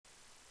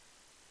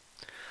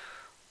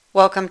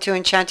Welcome to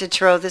Enchanted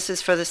Tarot. This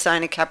is for the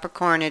sign of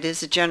Capricorn. It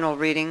is a general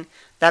reading.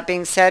 That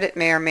being said, it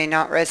may or may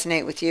not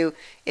resonate with you.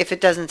 If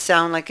it doesn't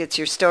sound like it's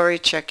your story,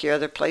 check your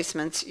other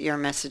placements. Your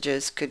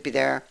messages could be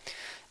there.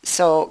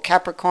 So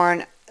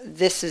Capricorn,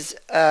 this is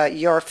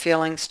your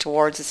feelings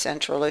towards a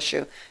central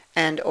issue.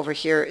 And over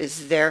here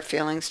is their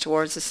feelings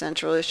towards a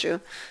central issue.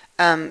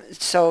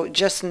 So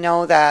just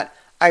know that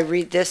I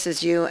read this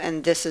as you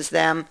and this is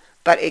them,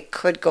 but it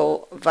could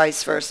go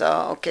vice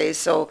versa. Okay,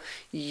 so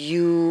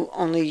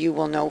only you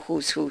will know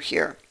who's who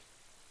here.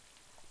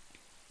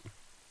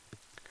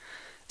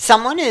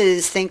 Someone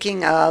is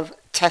thinking of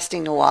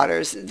testing the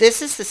waters.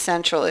 This is the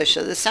central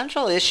issue. The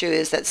central issue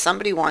is that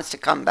somebody wants to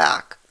come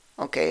back.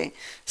 Okay,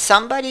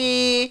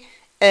 somebody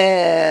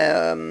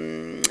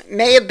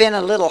may have been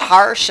a little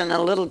harsh and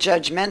a little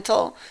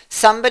judgmental.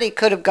 Somebody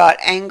could have got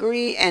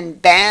angry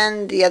and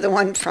banned the other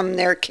one from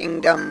their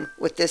kingdom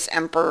with this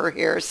emperor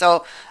here.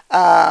 So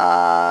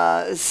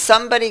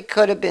somebody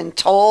could have been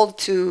told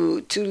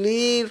to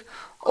leave,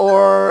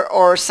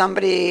 or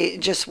somebody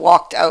just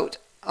walked out.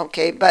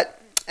 Okay, but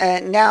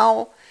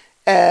now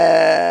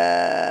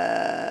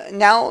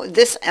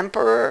this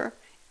emperor,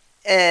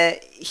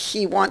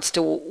 he wants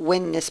to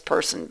win this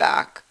person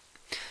back.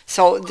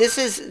 So this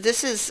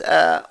is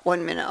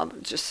 1 minute. I'll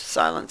just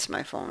silence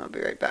my phone. I'll be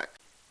right back.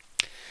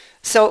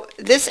 So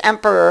this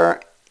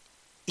emperor,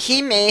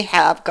 he may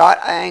have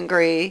got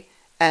angry,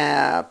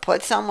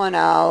 put someone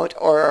out,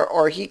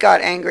 or he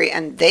got angry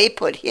and they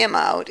put him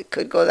out. It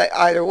could go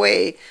either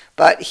way,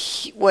 but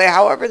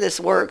however this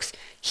works,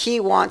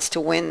 he wants to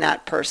win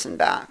that person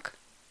back.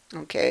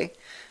 Okay,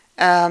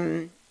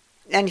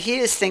 and he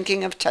is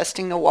thinking of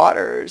testing the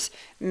waters,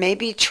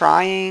 maybe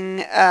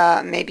trying,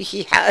 maybe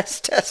he has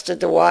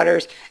tested the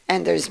waters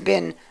and there's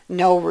been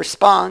no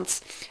response,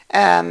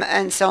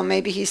 and so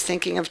maybe he's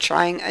thinking of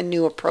trying a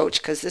new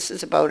approach, because this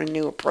is about a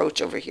new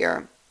approach over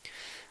here.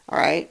 All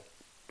right,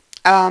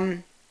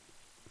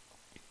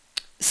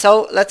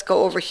 so let's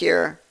go over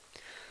here.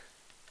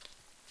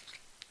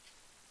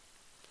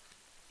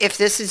 If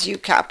this is you,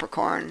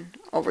 Capricorn,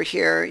 over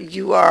here,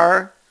 you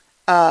are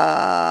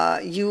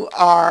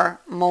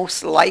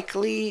most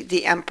likely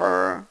the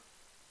emperor,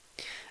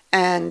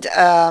 and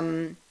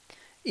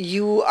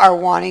you are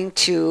wanting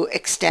to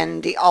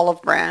extend the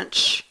olive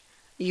branch.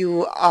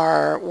 You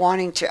are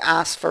wanting to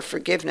ask for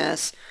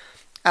forgiveness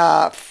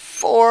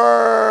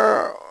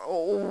for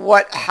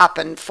what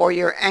happened, for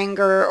your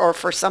anger, or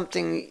for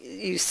something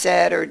you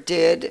said or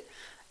did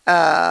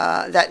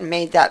that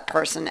made that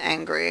person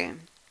angry,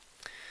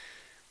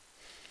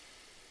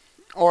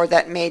 or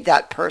that made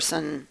that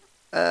person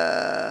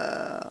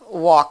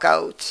walk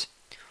out,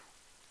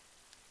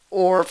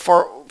 or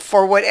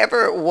for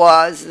whatever it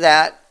was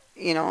that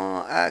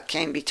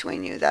came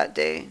between you that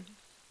day.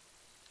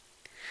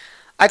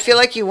 I feel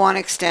like you want to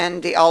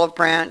extend the olive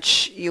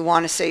branch. You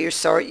want to say you're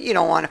sorry. You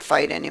don't want to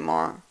fight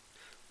anymore.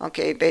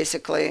 Okay,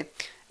 basically,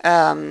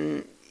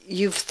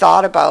 you've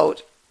thought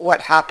about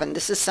what happened.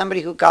 This is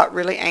somebody who got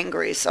really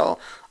angry. So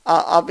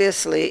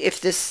obviously, if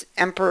this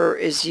emperor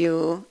is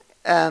you,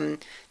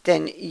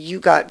 then you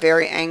got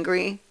very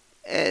angry.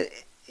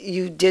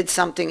 You did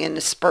something in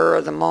the spur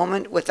of the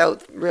moment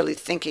without really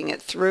thinking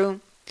it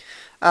through,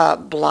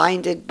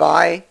 blinded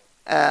by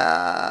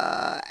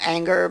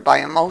anger, by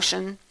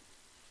emotion,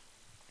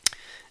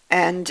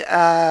 and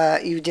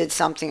you did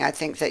something, I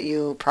think, that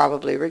you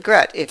probably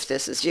regret if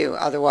this is you.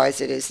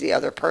 Otherwise, it is the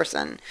other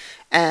person,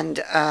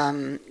 and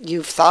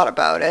you've thought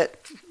about it.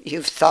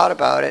 You've thought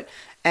about it,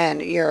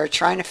 and you're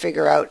trying to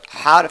figure out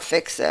how to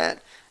fix it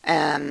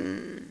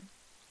and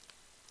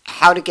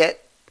how to get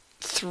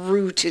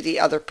through to the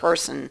other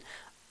person,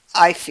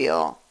 I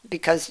feel,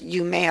 because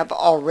you may have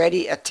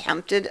already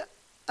attempted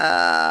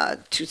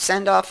to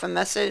send off a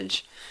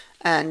message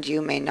and you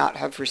may not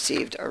have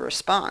received a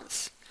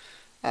response,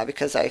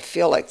 because I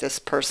feel like this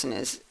person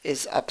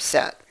is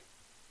upset.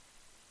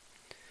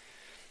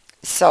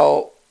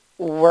 So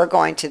we're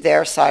going to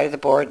their side of the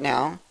board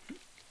now.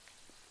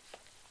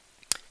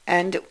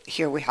 And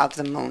here we have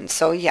the moon.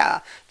 So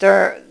yeah,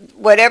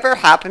 whatever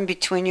happened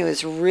between you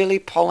is really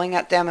pulling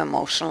at them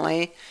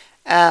emotionally.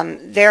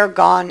 They're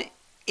gone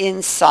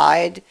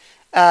inside.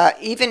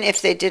 Even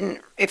if they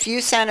didn't, if you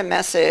sent a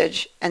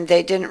message and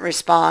they didn't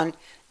respond,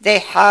 they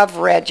have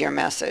read your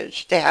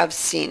message. They have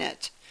seen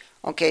it.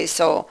 Okay,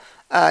 so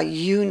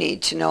you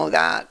need to know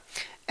that.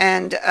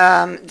 And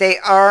they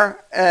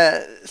are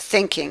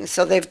thinking,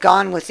 so they've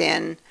gone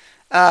within.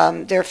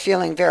 They're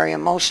feeling very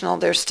emotional.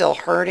 They're still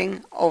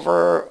hurting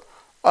over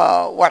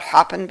what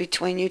happened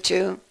between you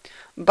two,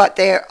 but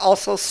they're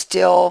also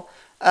still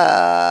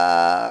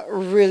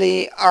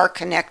really are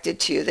connected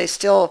to you. They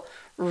still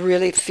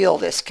really feel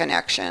this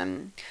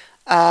connection.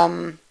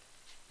 The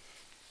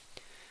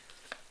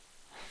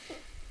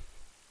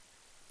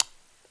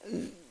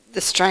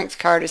Strength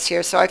card is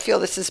here, so I feel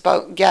this is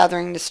about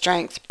gathering the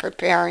strength,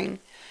 preparing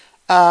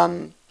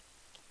after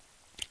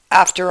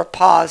a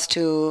pause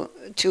to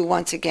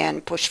once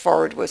again push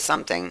forward with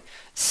something.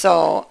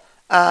 So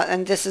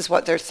and this is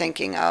what they're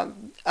thinking of.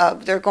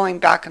 They're going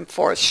back and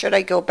forth. Should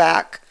I go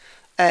back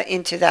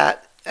into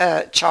that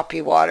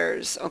choppy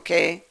waters,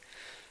 okay?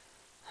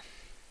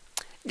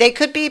 They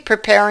could be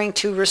preparing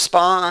to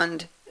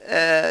respond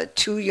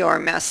to your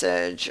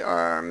message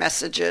or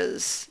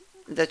messages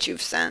that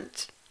you've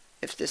sent,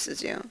 if this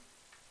is you.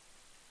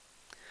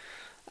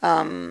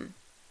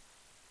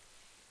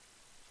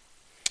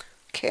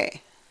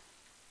 Okay.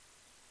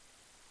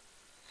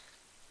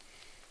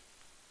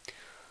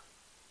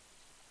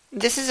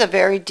 This is a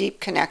very deep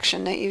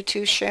connection that you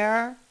two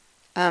share.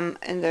 And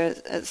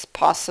it's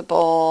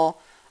possible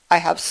I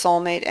have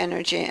soulmate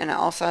energy and I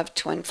also have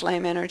twin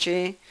flame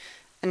energy.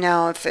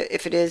 Now, if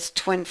it is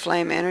twin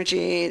flame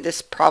energy,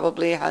 this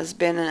probably has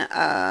been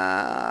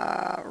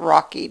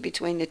rocky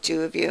between the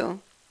two of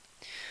you.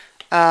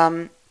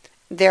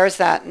 There's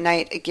that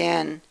knight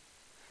again.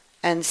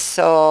 And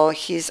so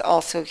he's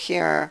also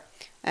here.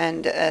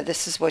 And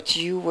this is what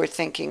you were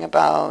thinking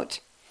about.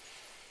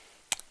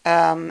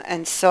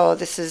 And so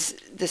this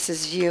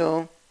is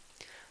you.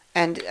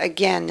 And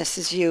again, this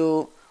is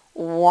you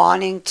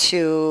wanting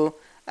to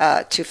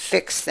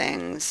fix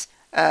things,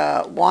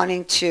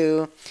 wanting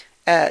to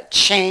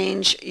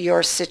change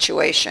your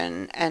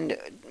situation and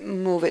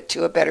move it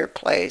to a better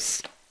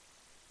place.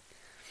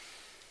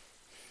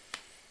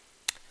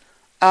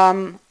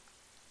 I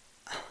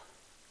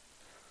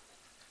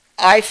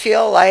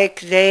feel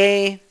like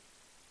they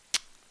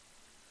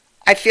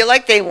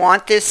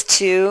want this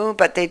too,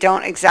 but they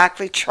don't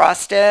exactly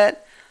trust it.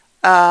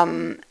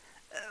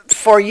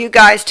 For you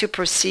guys to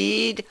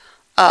proceed,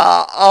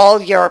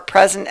 all your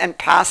present and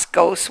past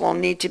ghosts will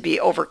need to be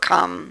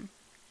overcome.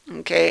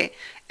 Okay?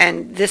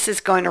 And this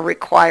is going to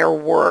require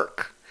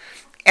work.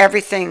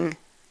 Everything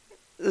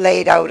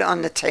laid out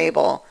on the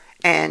table.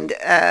 And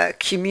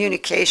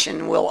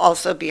communication will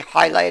also be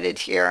highlighted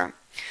here.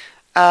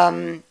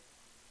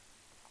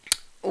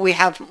 We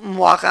have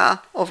Mwara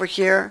over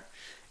here.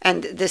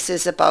 And this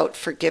is about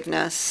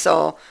forgiveness.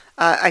 So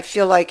I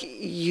feel like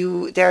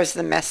there's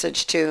the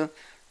message too.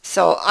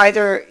 So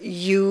either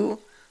you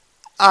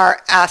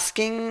are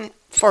asking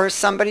for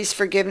somebody's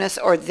forgiveness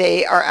or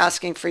they are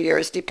asking for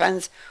yours.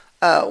 Depends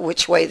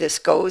which way this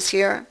goes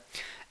here.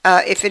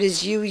 If it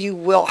is you, you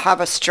will have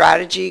a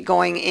strategy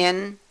going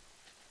in.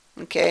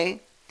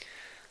 Okay.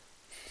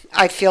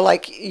 I feel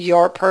like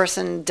your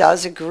person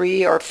does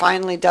agree or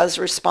finally does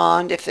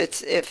respond if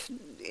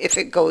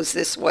it goes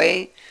this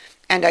way.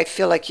 And I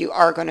feel like you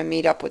are going to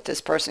meet up with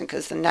this person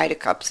because the Knight of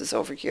Cups is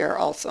over here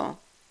also.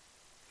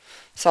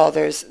 So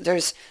this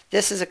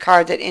is a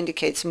card that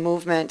indicates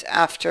movement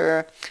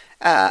after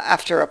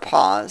a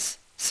pause.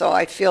 So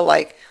I feel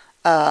like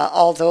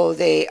although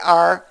they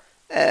are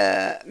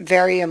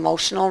very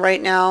emotional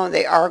right now,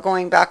 they are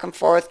going back and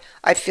forth,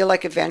 I feel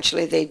like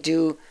eventually they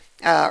do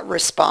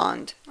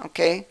respond.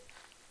 Okay.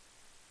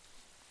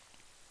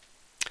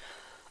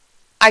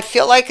 I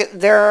feel like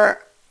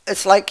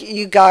it's like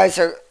you guys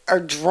are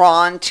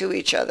drawn to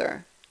each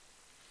other.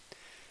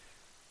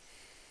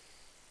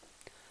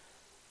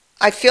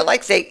 I feel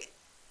like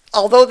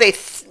although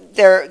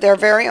they're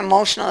very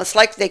emotional, it's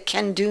like they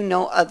can do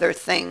no other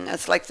thing.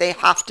 It's like they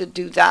have to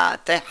do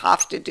that. They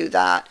have to do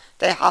that.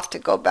 They have to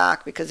go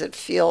back because it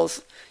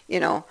feels,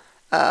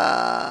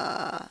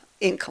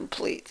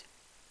 incomplete.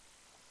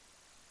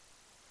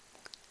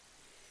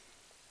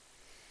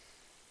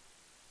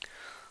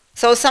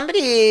 So somebody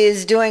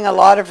is doing a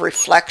lot of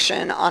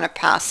reflection on a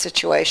past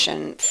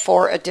situation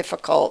for a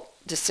difficult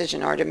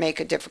decision or to make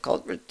a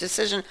difficult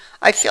decision.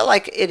 I feel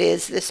like it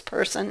is this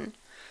person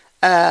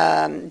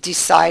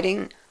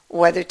deciding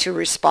whether to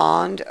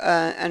respond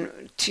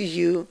and to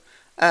you,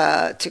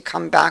 to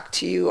come back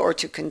to you or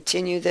to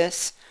continue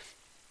this.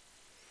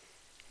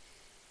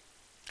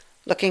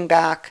 Looking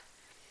back,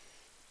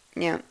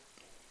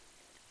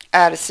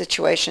 at a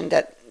situation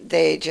that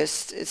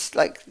it's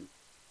like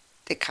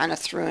they kind of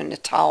threw in the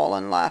towel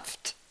and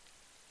left.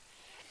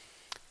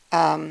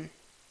 And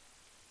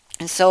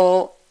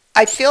so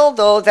I feel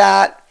though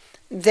that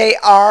they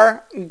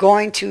are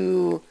going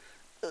to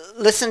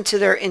listen to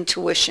their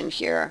intuition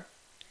here.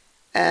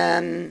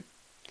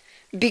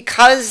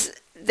 Because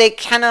they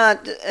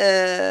cannot,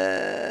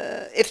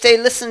 if they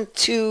listen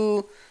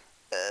to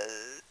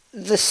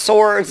the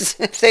swords,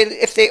 if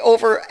they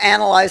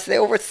overanalyze, they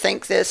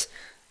overthink this,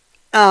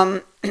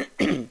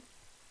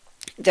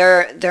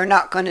 they're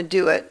not going to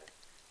do it.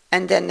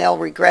 And then they'll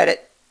regret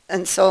it.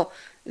 And so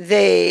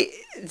they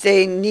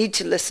need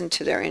to listen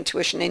to their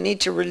intuition. They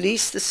need to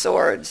release the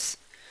swords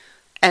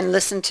and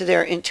listen to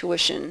their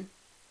intuition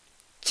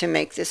to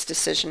make this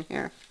decision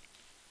here.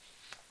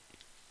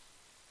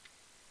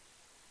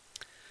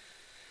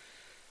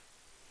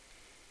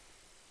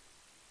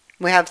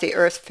 We have the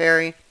Earth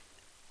Fairy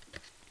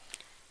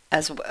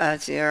as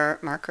your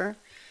marker.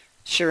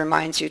 She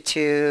reminds you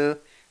to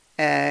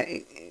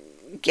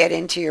get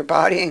into your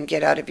body and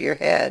get out of your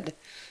head.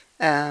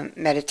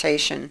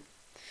 Meditation.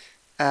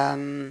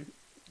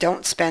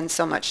 Don't spend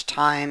so much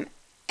time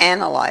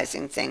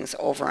analyzing things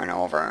over and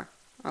over.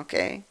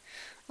 Okay?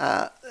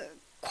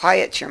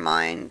 Quiet your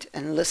mind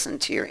and listen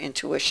to your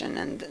intuition,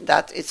 and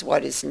that is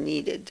what is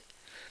needed.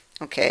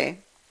 Okay?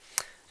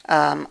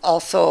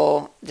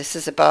 Also, this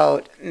is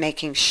about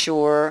making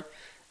sure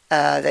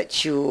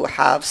that you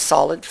have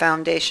solid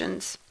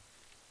foundations,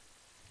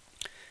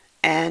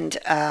 and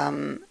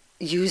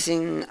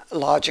using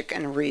logic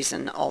and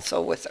reason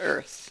also with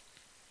Earth.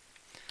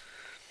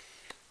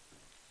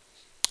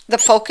 The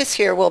focus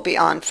here will be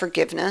on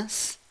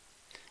forgiveness,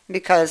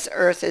 because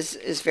Earth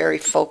is very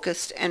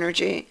focused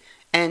energy,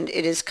 and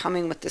it is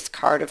coming with this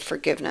card of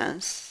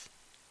forgiveness.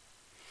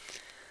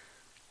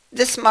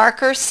 This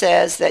marker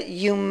says that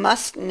you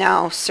must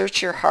now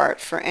search your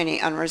heart for any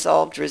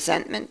unresolved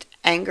resentment,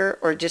 anger,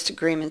 or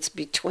disagreements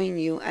between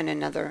you and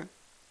another.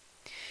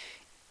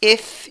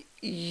 If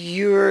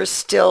you're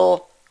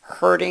still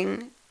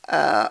hurting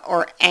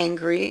or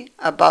angry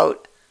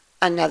about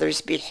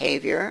another's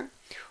behavior,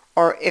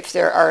 or if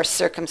there are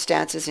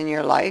circumstances in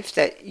your life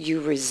that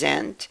you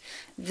resent,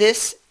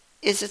 this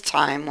is a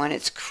time when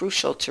it's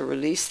crucial to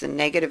release the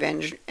negative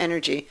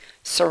energy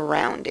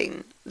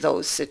surrounding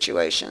those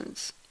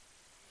situations.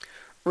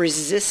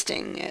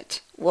 Resisting it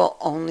will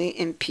only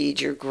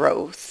impede your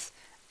growth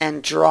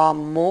and draw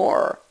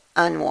more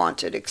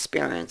unwanted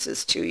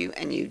experiences to you,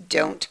 and you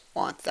don't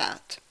want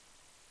that.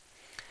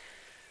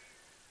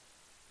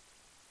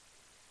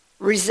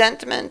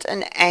 Resentment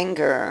and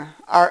anger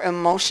are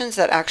emotions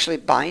that actually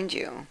bind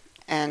you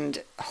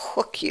and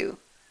hook you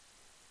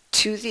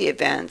to the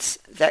events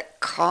that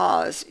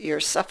cause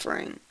your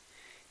suffering,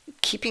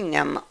 keeping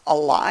them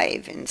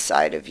alive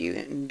inside of you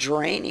and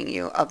draining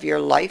you of your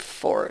life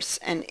force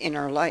and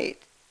inner light.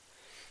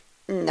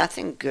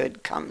 Nothing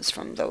good comes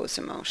from those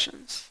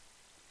emotions.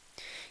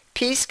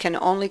 Peace can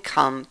only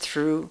come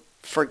through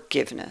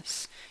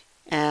forgiveness.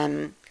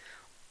 And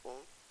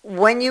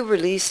when you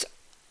release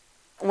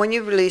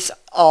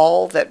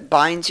all that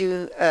binds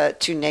you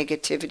to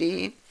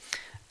negativity,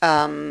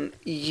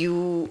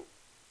 you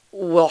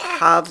will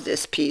have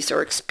this peace,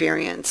 or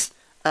experience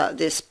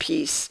this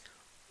peace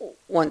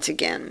once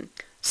again.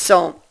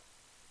 So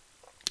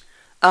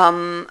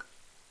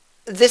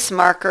this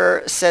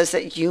marker says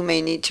that you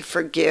may need to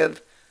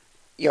forgive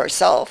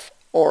yourself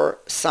or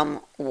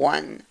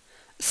someone.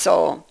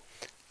 So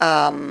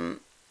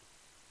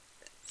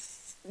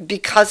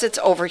because it's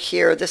over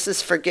here, this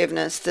is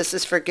forgiveness, this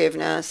is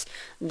forgiveness,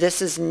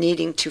 this is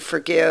needing to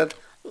forgive.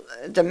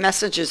 The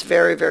message is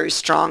very, very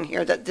strong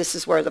here that this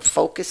is where the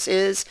focus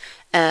is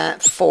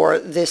for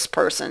this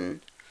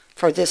person,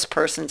 for this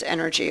person's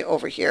energy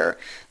over here.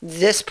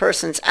 This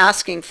person's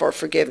asking for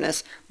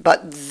forgiveness,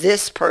 but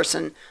this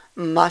person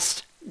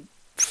must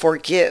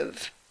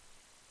forgive.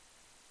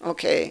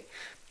 Okay?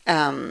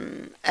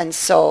 And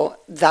so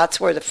that's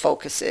where the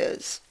focus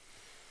is.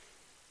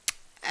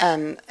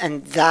 And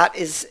that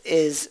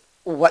is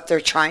what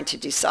they're trying to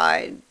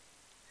decide.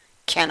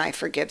 Can I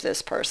forgive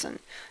this person?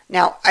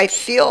 Now, I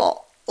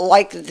feel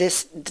like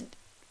this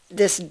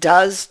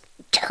does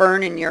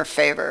turn in your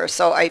favor.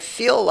 So I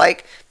feel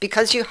like,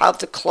 because you have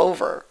the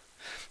clover,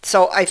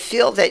 so I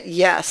feel that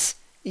yes,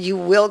 you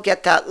will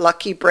get that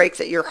lucky break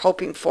that you're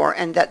hoping for,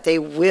 and that they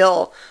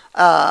will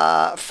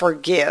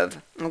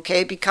forgive.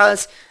 Okay,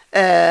 because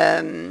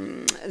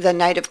the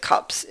Knight of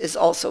Cups is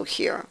also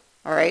here.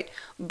 All right,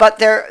 but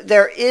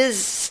there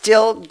is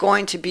still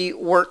going to be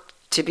work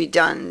to be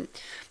done,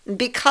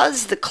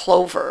 because the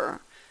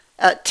clover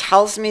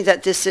tells me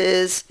that this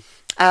is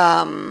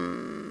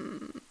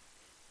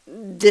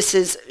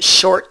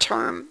short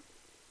term.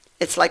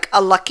 It's like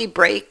a lucky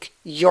break,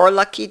 your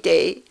lucky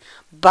day,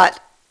 but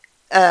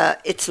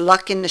it's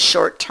luck in the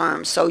short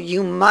term. So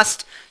you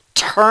must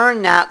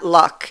turn that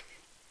luck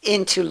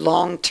into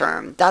long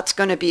term. That's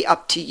going to be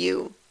up to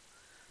you.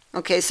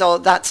 Okay, so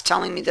that's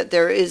telling me that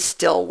there is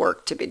still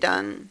work to be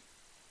done.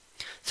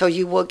 So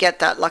you will get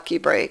that lucky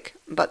break,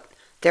 but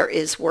there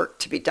is work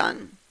to be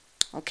done.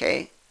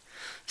 Okay,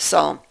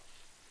 so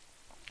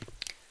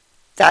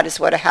that is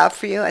what I have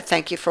for you. I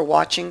thank you for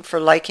watching, for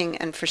liking,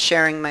 and for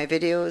sharing my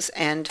videos,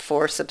 and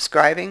for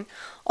subscribing.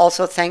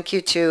 Also, thank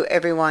you to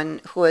everyone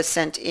who has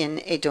sent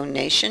in a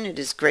donation. It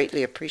is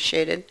greatly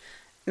appreciated.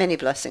 Many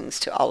blessings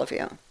to all of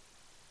you.